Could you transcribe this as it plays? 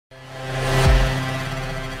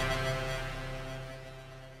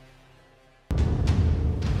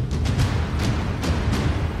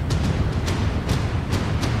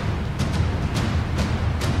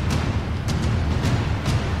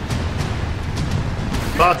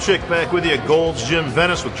Bob Chick back with you at Gold's Gym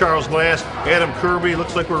Venice with Charles Glass, Adam Kirby.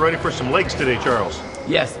 Looks like we're ready for some legs today, Charles.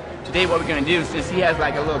 Yes. Today what we're going to do, since he has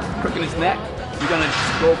like a little crook in his neck, we're going to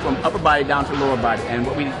go from upper body down to lower body. And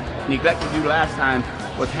what we neglected to do last time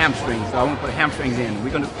was hamstrings. So I want to put hamstrings in.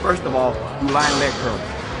 We're going to, first of all, do lying leg curls.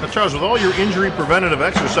 Now, Charles, with all your injury preventative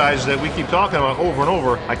exercises that we keep talking about over and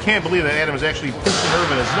over, I can't believe that Adam is actually pinched a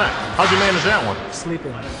nerve in his neck. How'd you manage that one?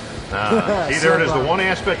 Sleeping. See, there it is, the one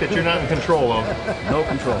aspect that you're not in control of. No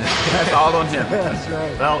control. That's all on him. That's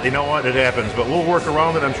right. Well, you know what? It happens, but we'll work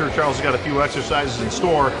around it. I'm sure Charles has got a few exercises in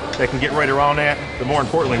store that can get right around that, but more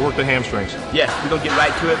importantly, work the hamstrings. Yes, we're going to get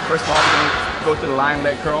right to it. First of all, we're going to go to the lying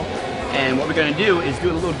leg curl. And what we're going to do is do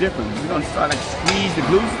it a little different. We're going to start like squeeze the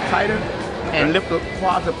glutes tighter and lift the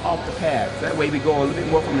quads up off the pad. So that way we go a little bit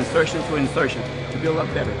more from insertion to insertion to feel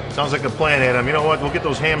up better. Sounds like a plan, Adam. You know what? We'll get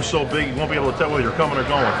those hams so big you won't be able to tell whether you're coming or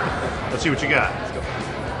going. Let's see what you got. Let's go.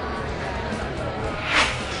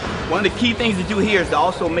 One of the key things to do here is to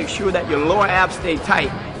also make sure that your lower abs stay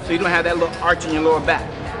tight so you don't have that little arch in your lower back.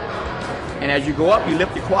 And as you go up, you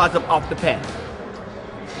lift your quads up off the pad.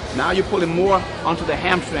 Now you're pulling more onto the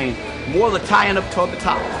hamstring, more of the tying up toward the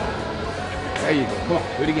top. There you go. Come on,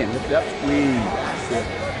 do it again. Lift it up, squeeze. That's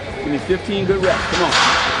it. Give me 15 good reps. Come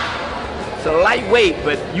on. It's a lightweight,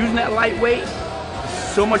 but using that lightweight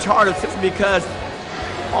is so much harder simply because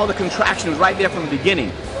all the contraction is right there from the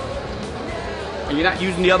beginning. And you're not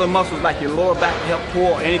using the other muscles like your lower back to help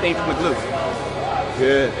pull or anything from the glutes.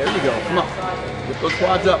 Good. There you go. Come on. Lift those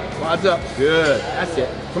quads up. Quads up. Good. That's it.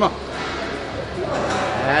 Come on.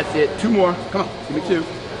 That's it. Two more. Come on. Give me two.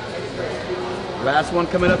 Last one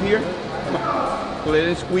coming up here. Come on. Pull it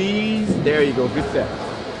in, squeeze. There you go. Good set.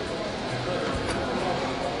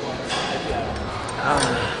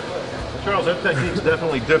 Charles, that technique's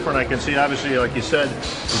definitely different. I can see, obviously, like you said,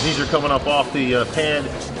 his knees are coming up off the pad.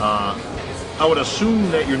 I would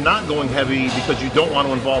assume that you're not going heavy because you don't want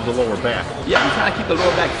to involve the lower back. Yeah, you're trying to keep the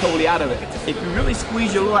lower back totally out of it. If you really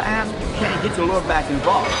squeeze your lower abs, you can't get your lower back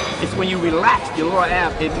involved. It's when you relax your lower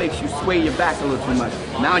ab, it makes you sway your back a little too much.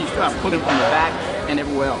 Now you start pulling from the back and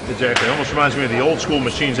everywhere else. Exactly. It almost reminds me of the old school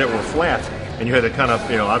machines that were flat, and you had to kind of,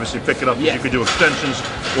 you know, obviously pick it up. Yes. You could do extensions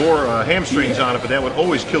or hamstrings on it, but that would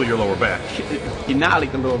always kill your lower back.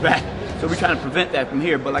 Annihilate the lower back. So we're trying to prevent that from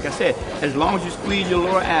here. But like I said, as long as you squeeze your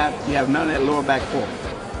lower ab, you have none of that lower back pull.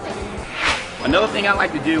 Another thing I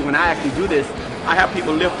like to do when I actually do this, I have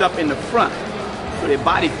people lift up in the front. So their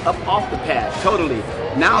body's up off the pad, totally.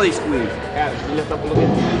 Now they squeeze. Lift up a little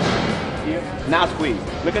bit. Here. Now squeeze.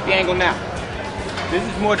 Look at the angle now. This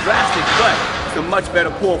is more drastic, but it's a much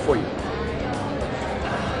better pull for you.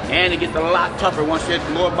 And it gets a lot tougher once your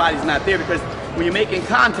lower body's not there, because when you're making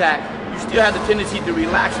contact, you still have the tendency to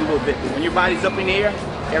relax a little bit. But when your body's up in the air,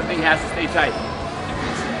 everything has to stay tight.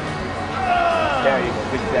 There you go,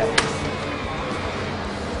 good set.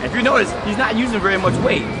 And if you notice, he's not using very much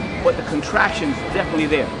weight, but the contraction's definitely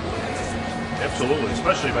there. Absolutely,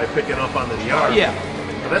 especially by picking up onto the arm. Yeah.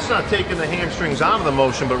 But that's not taking the hamstrings out of the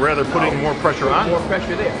motion, but rather putting more pressure on them. More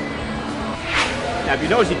pressure there. Now, if you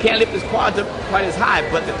notice, he can't lift his quads up quite as high,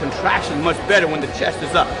 but the contraction is much better when the chest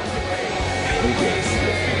is up.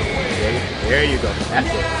 There you go. That's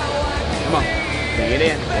it. Come on. Bring it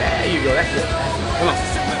in. There you go. That's it. Come on.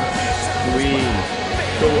 Squeeze.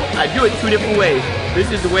 So I do it two different ways.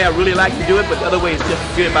 This is the way I really like to do it, but the other way is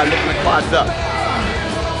just good by lifting the quads up.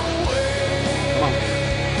 Come on.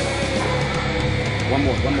 One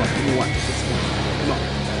more. Give me one. Come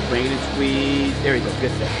on. Bring it in, squeeze. There you go.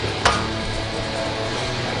 Good set.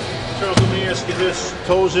 Charles, let me ask you this.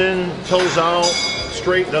 Toes in, toes out,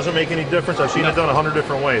 straight, doesn't make any difference. I've seen it done 100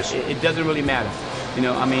 different ways. It doesn't really matter. You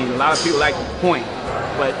know, I mean, a lot of people like to point,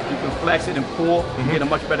 but if you can flex it and pull, you get a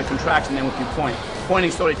much better contraction than if you point. Pointing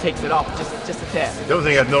sort of takes it off just a tad. The other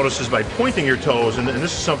thing I've noticed is by pointing your toes, and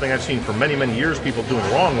this is something I've seen for many, many years people doing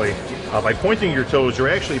wrongly, by pointing your toes, you're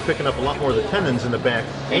actually picking up a lot more of the tendons in the back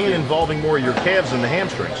and involving more of your calves and the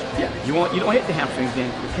hamstrings. Yeah, you don't hit the hamstrings then,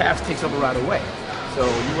 the calves takes over right away. So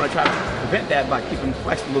you want to try to prevent that by keeping them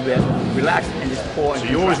flexed a little bit, relax, and just pull. So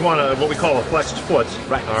you always want what we call a flexed foot,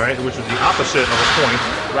 right? All right, which is the opposite of a point,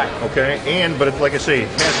 right? Okay, but it, like I say,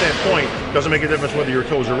 past that point doesn't make a difference whether your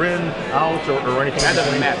toes are in, out, or anything. That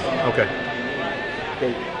doesn't matter. Okay.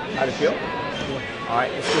 Okay, how to feel? All right,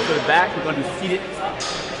 let's go to the back. We're going to do seated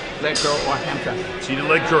leg curl or hamstring. Seated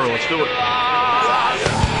leg curl. Let's do it.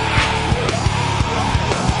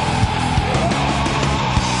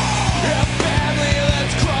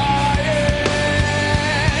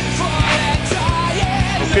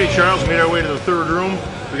 Okay, Charles, made our way to the third room.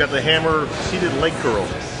 We got the hammer seated leg curl.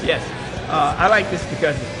 Yes, I like this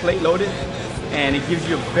because it's plate loaded and it gives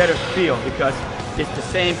you a better feel, because it's the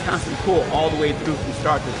same constant pull all the way through from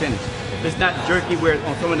start to finish. It's not jerky where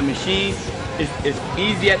on some of the machines, it's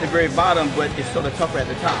easy at the very bottom, but it's sort of tougher at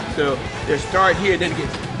the top. So their start here, then it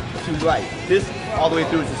gets too light. This all the way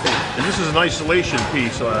through is the same. And this is an isolation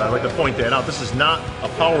piece. I'd like to point that out. This is not a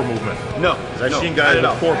power movement. No. I've seen guys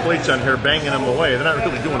with 4 plates on here banging them away. They're not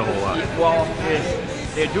really doing a whole lot. Well,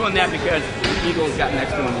 they're doing that because the ego's got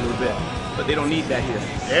next to them a little bit, but they don't need that here.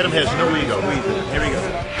 Adam has no ego. Here we go.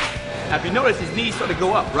 Now, if you notice, his knees sort of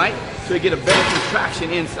go up, right? So you get a better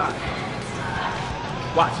contraction inside.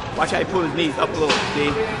 Watch how he pulls his knees up a little,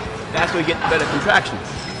 see? That's where you get the better contraction.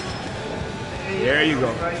 There you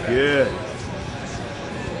go, good.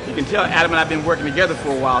 You can tell Adam and I have been working together for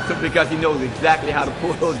a while simply because he knows exactly how to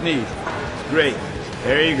pull those knees. Great,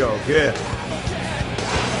 there you go, good.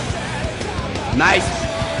 Nice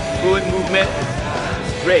fluid movement,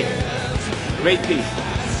 great, great piece.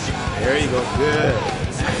 There you go, good.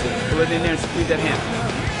 Pull it in there and squeeze that ham.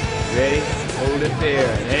 Ready, hold it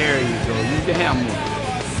there, there you go, use the ham more.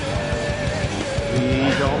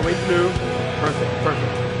 Squeeze all the way through. Perfect,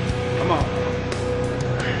 perfect. Come on.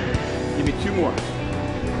 Give me 2 more.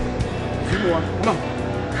 2 more. Come on.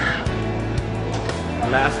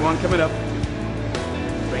 Last one coming up.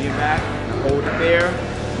 Bring it back. Hold it there.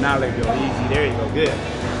 Now let go. Easy. There you go. Good.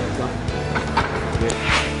 Good.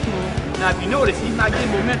 Now, if you notice, he's not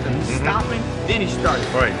getting momentum. He's stopping, then he's starting.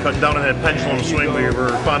 All right, cutting down on that pendulum swing we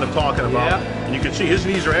were fond of talking about. Yeah. And you can see his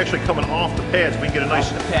knees are actually coming off the pads. We can get a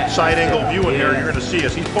nice side angle view in here. You're going to see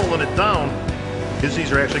as he's pulling it down, his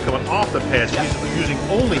knees are actually coming off the pads. Yeah. He's using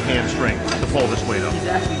only hamstring to pull this weight up. He's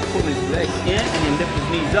actually pulling his legs in and then lift his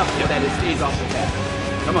knees up so that it stays off the pad.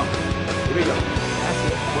 Come on. Here we go. That's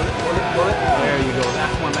it. Pull it, pull it, pull it. There you go.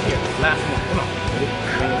 Last one right here. Last one. Come on.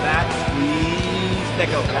 Bring it back. Squeeze.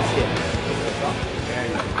 Let go. That's it.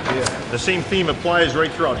 The same theme applies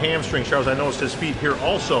right throughout hamstring. Charles, I noticed his feet here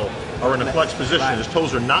also are in a flex position. His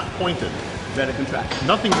toes are not pointed. Better contraction.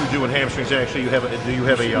 Nothing you do in hamstrings actually. You have a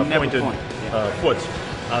pointed foot.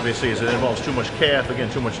 Obviously, as it involves too much calf, again,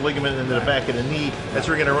 too much ligament into the back of the knee. That's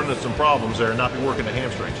where you're going to run into some problems there and not be working the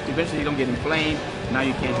hamstrings. Eventually, you're going to get inflamed. Now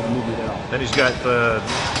you can't do the movement at all. Then he's got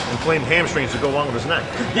inflamed hamstrings to go along with his neck.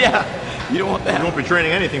 Yeah, you don't want that. You won't be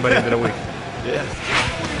training anything by the end of the week. Yes.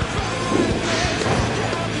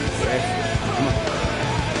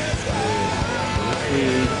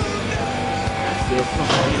 That's it. Come on,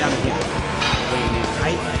 bring it down again. Bring it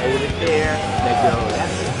tight. Hold it there. Let go.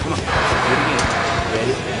 That's it. Come on. Do it again.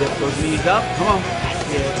 Ready? Lift those knees up. Come on. That's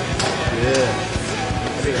it. Good.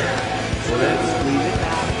 There we go. Pull it. Squeeze it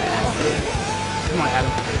back. That's it. Come on,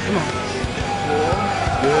 Adam. Come on.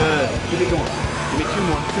 4. Good. Keep it going. Give me 2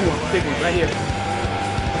 more. 2 more. Big ones right here.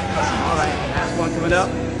 All right. Last one coming up.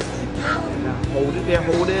 Now hold it there.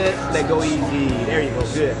 Hold it. Let go easy. There you go.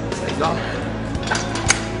 Good. Let go.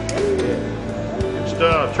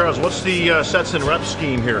 Charles, what's the sets and reps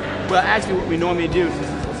scheme here? Well, actually what we normally do, since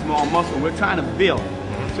it's a small muscle, we're trying to build.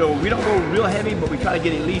 So we don't go real heavy, but we try to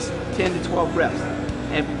get at least 10 to 12 reps.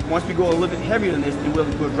 And once we go a little bit heavier than this, then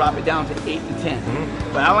we'll drop it down to 8 to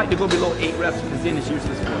 10. But I like to go below 8 reps because then it's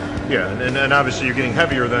useless for us. Yeah, and obviously you're getting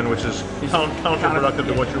heavier then, which is counterproductive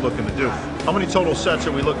to what you're looking to do. How many total sets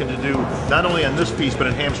are we looking to do, not only on this piece, but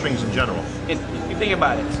in hamstrings in general? And you think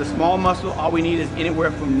about it, it's a small muscle. All we need is anywhere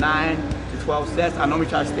from 9 to 12 sets. I normally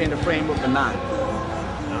try to stay in the framework for 9.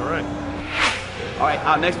 All right. All right,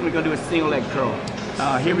 our next one we're going to do is single leg curl.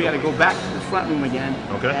 Here we got to go back to the front room again.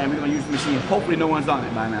 Okay. And we're going to use the machine. Hopefully no one's on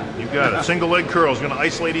it by now. You got it. Single leg curl is going to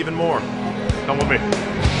isolate even more. Come with me.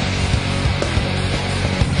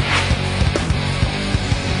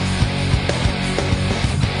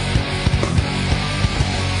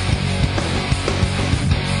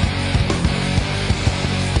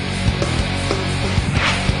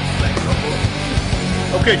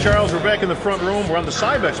 Okay, Charles, we're back in the front room. We're on the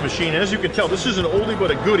Cybex machine. As you can tell, this is an oldie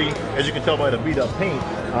but a goodie, as you can tell by the beat up paint.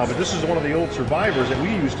 But this is one of the old survivors that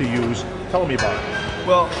we used to use. Tell me about it.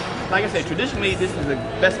 Well, like I said, traditionally this is the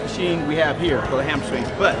best machine we have here for the hamstrings.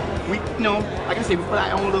 But we, like I said, we put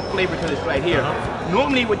our own little flavor to this right here.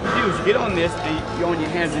 Normally, what you do is you get on this and you're on your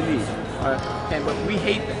hands and knees. But we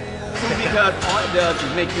hate that. Simply because all it does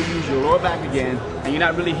is make you use your lower back again, and you're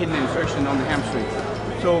not really hitting the insertion on the hamstring.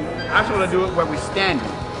 So I sort of do it where we're standing.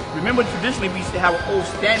 Remember, traditionally we used to have an old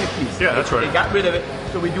standing piece. Yeah, that's right. They got rid of it,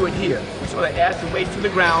 so we do it here. We sort of add some weight to the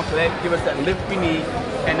ground, so that give us that lift we need.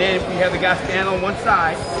 And then we have the guy stand on one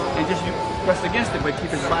side and just press against it, but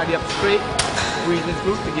keep his body up straight, squeeze his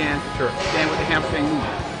glutes again, Sure. and with the hamstring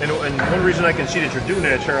movement. And one reason I can see that you're doing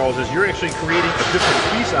that, Charles, is you're actually creating a different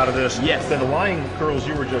piece out of this Yes. than the lying curls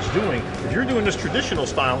you were just doing. If you're doing this traditional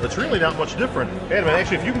style, it's really not much different. Adam,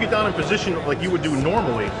 actually, if you can get down in position like you would do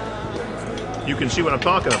normally, you can see what I'm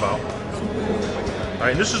talking about. All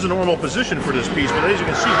right, and this is a normal position for this piece, but as you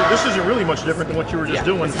can see, this isn't really much different than what you were just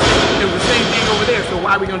doing. It was the same thing over there, so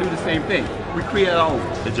why are we gonna do the same thing? We create our own.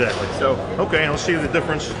 Exactly. So, okay, let's see the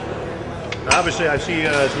difference. Obviously, I see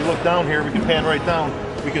as we look down here, we can pan right down.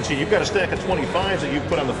 We can see you've got a stack of 25s that you've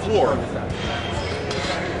put on the floor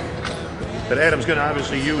that Adam's going to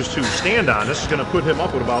obviously use to stand on. This is going to put him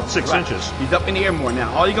up with about 6 inches. He's up in the air more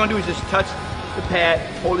now. All you're gonna do is just touch the pad,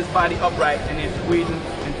 hold his body upright, and then squeeze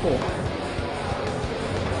and pull.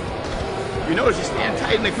 You notice you stand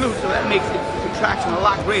tight in the glutes, so that makes the contraction a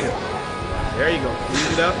lot greater. There you go.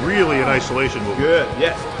 Squeeze it up. Really an isolation move. Good.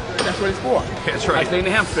 Yes. That's what it's for. That's right. Isolating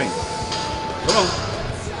the hamstring. Come on.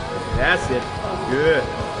 That's it. Good.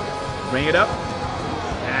 Bring it up.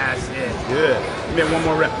 That's it. Good. Give me one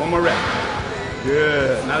more rep. One more rep.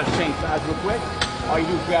 Good. Now let's change sides real quick. All you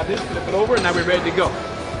do is grab this, flip it over, and now we're ready to go.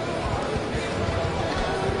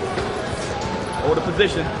 Hold the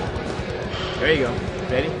position. There you go.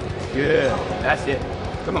 Ready? Good. That's it.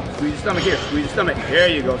 Come on. Squeeze your stomach here. Squeeze your stomach. There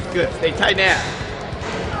you go. Good. Stay tight now.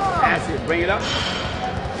 That's it. Bring it up.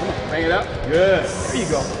 Come on. Bring it up. Good. There you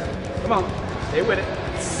go. Come on. Stay with it.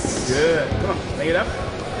 Good. Come on. Bring it up.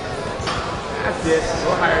 That's it.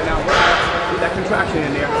 Go higher now. Go higher. Get that contraction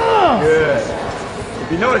in there. Good.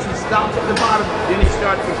 If you notice, he stops at the bottom, then he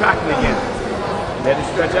starts contracting again. Let it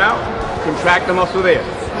stretch out. Contract the muscle there.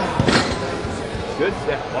 Good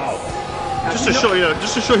step. Wow. Now, Just to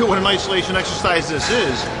show you what an isolation exercise this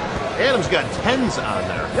is, Adam's got 10s on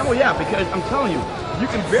there. Oh yeah, because I'm telling you, you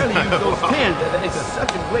can barely use those 10s. It's such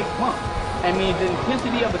a great pump. I mean, the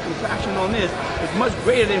intensity of the contraction on this is much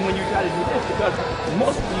greater than when you try to do this, because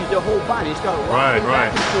most of you use your whole body. It's got to rock back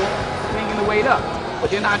and forth, bringing the weight up. But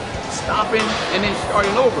you're not stopping and then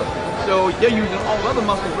starting over. So you're using all other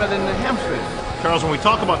muscles rather than the hamstring. Charles, when we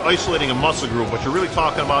talk about isolating a muscle group, what you're really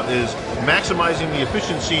talking about is maximizing the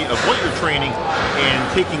efficiency of what you're training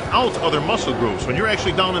and taking out other muscle groups. When you're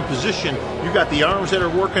actually down in position, you got the arms that are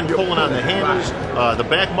working, pulling on the handles, the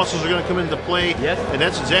back muscles are going to come into play, and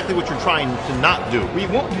that's exactly what you're trying to not do. We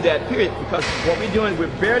won't do that, period, because what we're doing, we're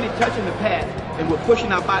barely touching the pad, and we're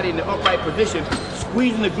pushing our body in the upright position,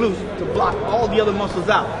 squeezing the glutes to block all the other muscles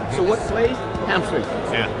out. So what plays? Hamstring.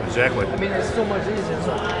 Yeah, exactly. I mean, it's so much easier.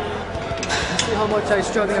 So you see how much I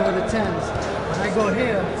struggle with the 10s. When I go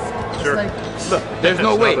here, it's like, look, there's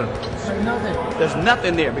no weight. it's like nothing. There's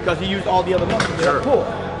nothing there because he used all the other muscles to pull.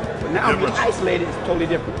 But now when isolated, it's totally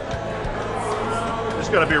different. It's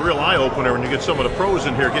got to be a real eye-opener when you get some of the pros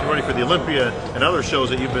in here getting ready for the Olympia and other shows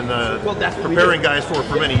that you've been preparing guys for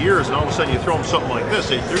many years, and all of a sudden you throw them something like this.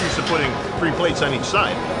 They're used to putting 3 plates on each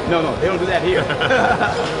side. No, they don't do that here.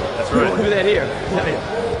 That's right. They don't do that here.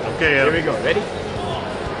 Okay, Adam. Here we go. Ready?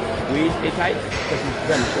 Squeeze, stay tight.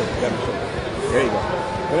 Grab my shoulder, grab my shoulder. There you go.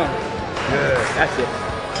 Come on. Good. That's it.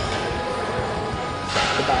 Stop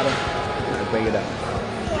the bottom. Bring it up.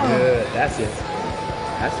 Good. That's it.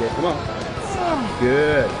 That's it. Come on.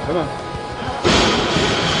 Good. Come on.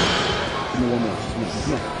 Give me one more.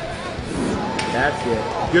 Come on. That's it.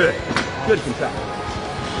 Good. Good contract.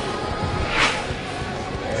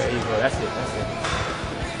 There you go. That's it. That's it.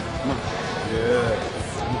 Come on. Good.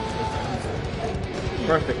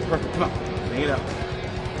 Perfect. Come on. Bring it up.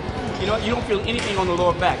 You know what? You don't feel anything on the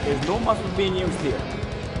lower back. There's no muscles being used here.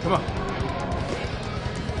 Come on.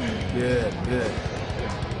 Good. There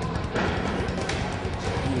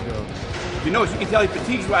you go. If you notice, you can tell he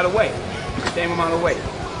fatigues right away. Same amount of weight.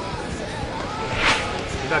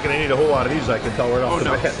 You're not going to need a whole lot of these, I can tell right off the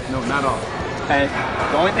bat. No, not all. And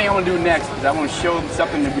the only thing I want to do next is I want to show them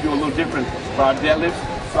something that we do a little different for our deadlifts,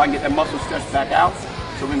 so I can get that muscle stretched back out.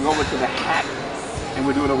 So we can go over to the hack, and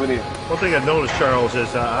we'll do it over there. One thing I've noticed, Charles,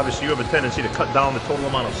 is obviously you have a tendency to cut down the total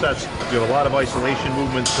amount of sets. You have a lot of isolation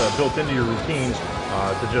movements built into your routines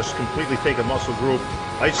to just completely take a muscle group,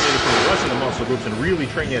 isolate it from the rest of the muscle groups, and really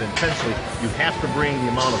train it intensely. You have to bring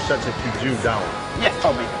the amount of sets that you do down. Yes.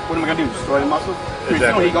 Oh, man. What am I going to do? Destroy the muscle?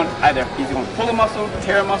 Exactly. He's going to pull a muscle,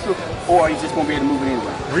 tear a muscle, or he's just going to be able to move it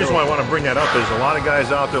anyway. The reason why I want to bring that up is a lot of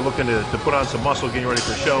guys out there looking to put on some muscle, getting ready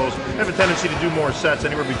for shows, have a tendency to do more sets,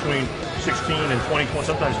 anywhere between 16 and 20,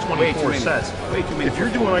 sometimes 24 sets. Way too many. If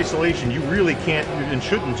you're doing isolation, you really can't and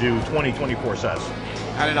shouldn't do 20, 24 sets.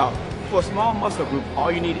 Not at all. For a small muscle group,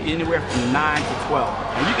 all you need is anywhere from 9 to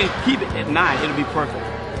 12. And you can keep it at 9, it'll be perfect.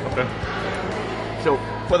 Okay. So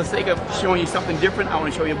for the sake of showing you something different, I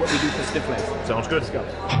want to show you what we do for stiff legs. Sounds good. Let's go.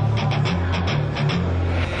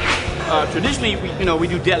 Traditionally, we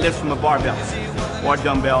do deadlifts from a barbell or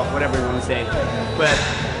dumbbell, whatever you want to say. But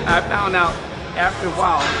I found out after a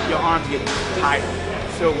while, your arms get tired.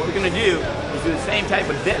 So what we're going to do is do the same type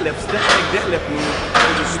of deadlift, stiff leg deadlift move,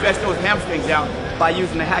 where you stretch those hamstrings out by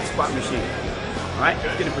using the hack squat machine. All right,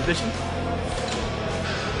 get in position.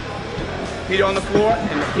 Feet on the floor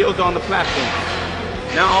and the heels on the platform.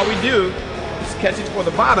 Now all we do is catch it for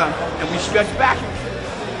the bottom and we stretch backwards.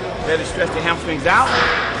 Let it stretch the hamstrings out.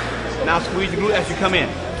 Now squeeze the glute as you come in.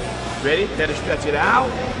 Ready? Let it stretch it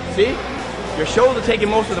out. See? Your shoulders are taking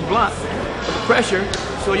most of the blunt of the pressure,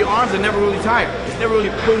 so your arms are never really tired. It's never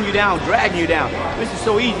really pulling you down, dragging you down. This is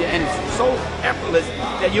so easy and it's so effortless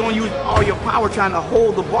that you don't use all your power trying to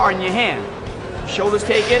hold the bar in your hand. Shoulders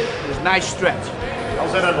take it, there's a nice stretch.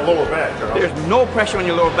 How's that on the lower back, Charles? There's no pressure on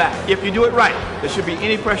your lower back. If you do it right, there should be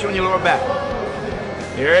any pressure on your lower back.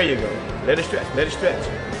 There you go. Let it stretch, let it stretch.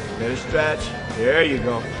 Let it stretch. There you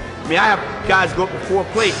go. I mean, I have guys go up to 4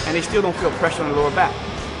 plates and they still don't feel pressure on the lower back.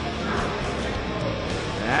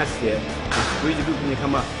 That's it. You squeeze the glutes when you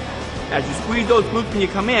come up. As you squeeze those glutes when you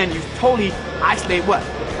come in, you totally isolate what?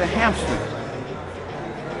 The hamstring.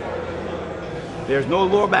 There's no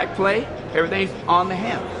lower back play. Everything's on the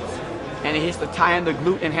ham. And it hits the tie in the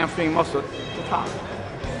glute and hamstring muscle at the top.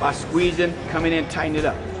 By squeezing, coming in, tighten it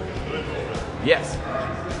up. Yes.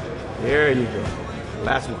 There you go.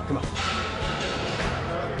 Last one. Come on.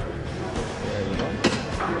 There you go.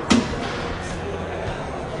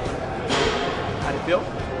 How'd it feel?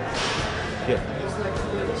 Good.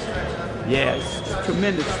 Yeah, it's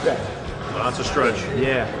tremendous stretch. Lots of stretch.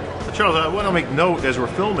 Yeah. Charles, I want to make note as we're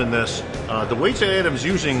filming this, the weights that Adam's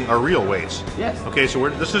using are real weights. Yes. Okay, so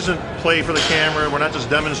this isn't play for the camera. We're not just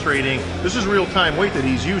demonstrating. This is real-time weight that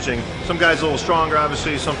he's using. Some guys a little stronger,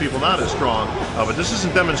 obviously. Some people not as strong. But this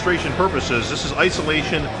isn't demonstration purposes. This is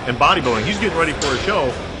isolation and bodybuilding. He's getting ready for a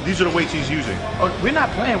show. These are the weights he's using. Oh, we're not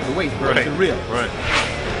playing with the weights, bro. It's real. Right.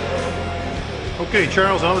 Okay,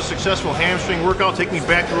 Charles, another successful hamstring workout. Take me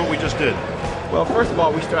back to what we just did. Well, first of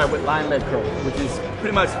all, we started with lying leg curl, which is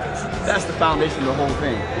pretty much, that's the foundation of the whole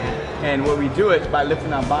thing. And what we do it by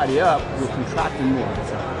lifting our body up, we're contracting more.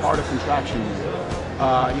 It's a harder contraction.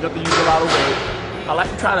 You don't have to use a lot of weight. I like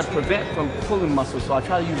to try to prevent from pulling muscles, so I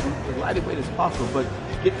try to use the lightest weight as possible, but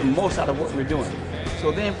get the most out of what we're doing.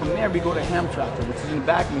 So then from there, we go to ham tractor, which is in the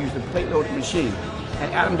back, and we use the plate loaded machine.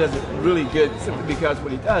 And Adam does it really good simply because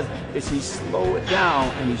what he does is he slow it down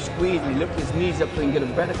and he squeezes and he lifts his knees up so he can get a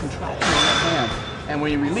better contraction on that ham. And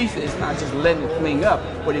when you release it, it's not just letting it fling up,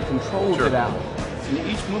 but he controls it out. So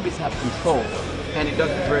each movement has control, and it does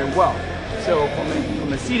it very well. So from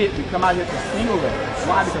the seated, we come out here to single leg.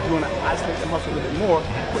 Why? Because we want to isolate the muscle a little bit more,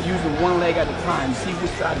 but using one leg at a time, see which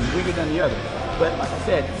side is bigger than the other. But like I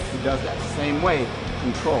said, he does that the same way,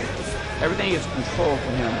 control. Everything is controlled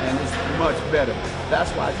for him, and it's much better.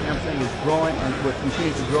 That's why his hamstring is growing and will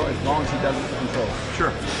continue to grow as long as he does it with control.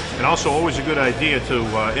 Sure. And also always a good idea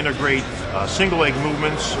to integrate single leg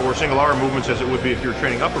movements or single arm movements, as it would be if you're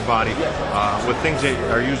training upper body, with things that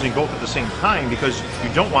are using both at the same time, because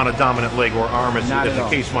you don't want a dominant leg or arm, as the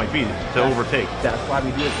case might be, to overtake. That's why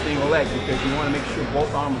we do a single leg, because you want to make sure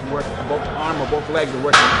both arms work, both arm or both legs are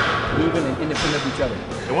working even and independent of each other.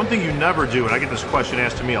 And one thing you never do, and I get this question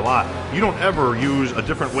asked to me a lot, you don't ever use a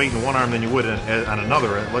different weight in one arm than you would on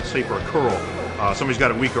another. Let's say for a curl. Somebody's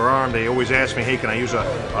got a weaker arm, they always ask me, hey, can I use a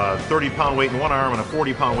 30-pound weight in one arm and a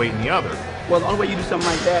 40-pound weight in the other? Well, the only way you do something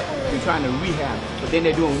like that, you're trying to rehab, but then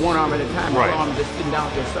they're doing one arm at a time, one arm just sitting down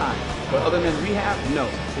at their side. But other than rehab, no,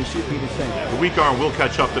 they should be the same. The weak arm will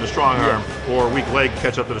catch up to the strong arm, or weak leg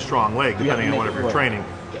catch up to the strong leg, depending on whatever you're training,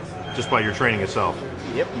 just by your training itself.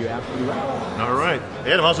 Yep, you're absolutely right. All right.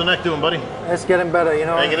 Adam, how's the neck doing, buddy? It's getting better, you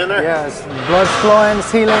know. Hanging in there? Yes. Blood's flowing,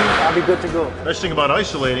 it's healing. I'll be good to go. Best thing about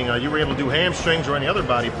isolating, you were able to do hamstrings or any other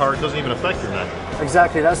body part. It doesn't even affect your neck.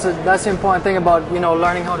 Exactly. That's the important thing about,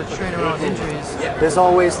 learning how to train around injuries. Yeah. There's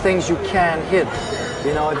always things you can hit.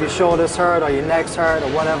 You know, if your shoulder's hurt or your neck's hurt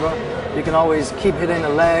or whatever, you can always keep hitting the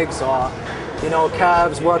legs or,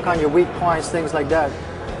 calves, work on your weak points, things like that.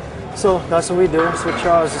 So that's what we do. That's what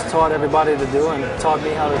Charles has taught everybody to do and taught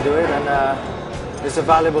me how to do it, and it's a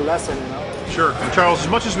valuable lesson, Sure. And Charles, as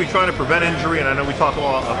much as we try to prevent injury, and I know we talk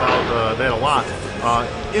about that a lot,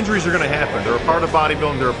 injuries are going to happen. They're a part of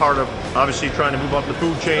bodybuilding. They're a part of, obviously, trying to move up the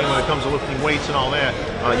food chain when it comes to lifting weights and all that.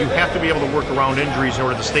 You have to be able to work around injuries in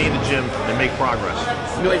order to stay in the gym and make progress.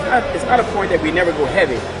 It's not a point that we never go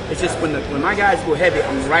heavy. It's just when my guys go heavy,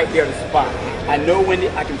 I'm right there to spot. I know when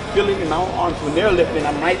I can feel it in my own arms when they're lifting.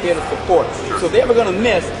 I'm right there to support. Sure. So if they're ever going to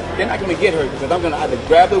miss, they're not going to get hurt because I'm going to either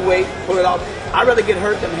grab the weight, pull it off. I'd rather get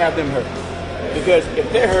hurt than have them hurt. Because if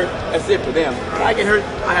they're hurt, that's it for them. If I get hurt,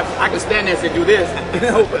 I can stand there and say, do this,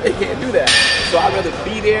 but they can't do that. So I'd rather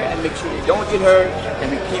be there and make sure they don't get hurt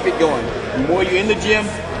and we keep it going. The more you're in the gym,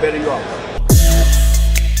 the better you are.